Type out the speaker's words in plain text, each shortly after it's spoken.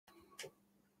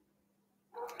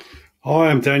Hi,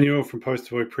 I'm Daniel from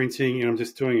Post-to-Void Printing, and I'm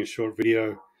just doing a short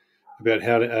video about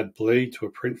how to add bleed to a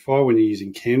print file when you're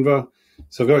using Canva.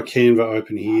 So I've got Canva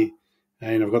open here,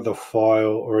 and I've got the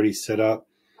file already set up.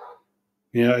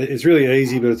 It's really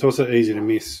easy, but it's also easy to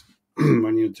miss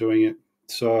when you're doing it.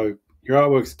 So your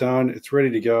artwork's done, it's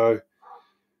ready to go.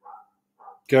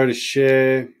 Go to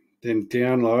share, then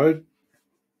download,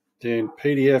 then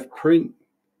PDF print,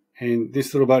 and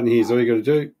this little button here is all you got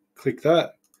to do. Click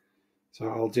that. So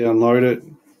I'll download it.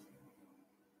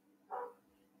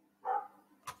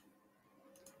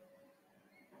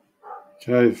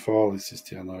 Okay, the file is just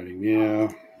downloading now.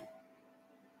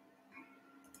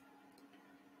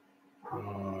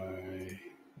 I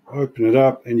open it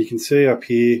up, and you can see up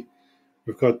here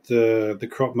we've got the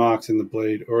crop marks and the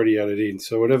bleed already added in.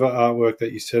 So whatever artwork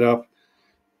that you set up,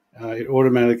 it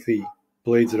automatically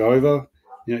bleeds it over.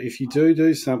 Now, if you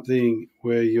do something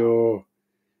where you're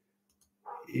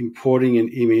importing an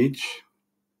image,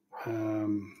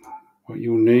 what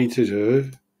you'll need to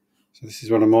do, so this is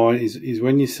one of mine, is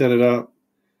when you set it up,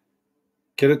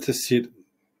 get it to sit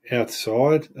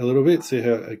outside a little bit. See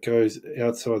how it goes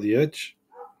outside the edge.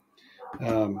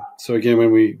 So again,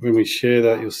 when we share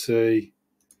that, you'll see.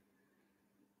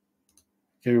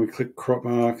 Again, we click crop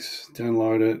marks,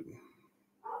 download it.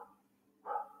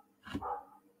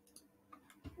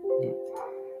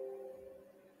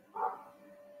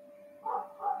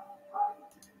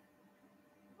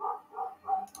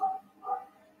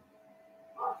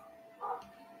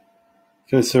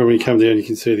 Okay, so when you come down, you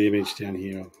can see the image down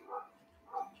here.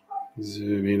 I'll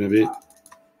zoom in a bit.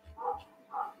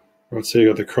 Right, so you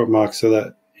got the crop mark, so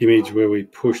that image where we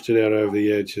pushed it out over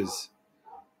the edge has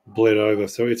bled over.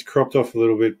 So it's cropped off a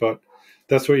little bit, but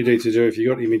that's what you need to do. If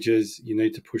you've got images, you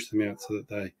need to push them out so that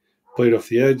they bleed off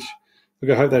the edge.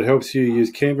 Look, I hope that helps you.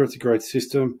 Use Canva. It's a great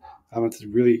system. It's a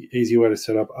really easy way to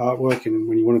set up artwork, and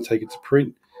when you want to take it to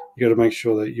print, you got to make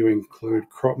sure that you include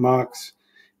crop marks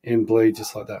and bleed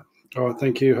just like that. All right,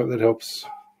 thank you. Hope that helps.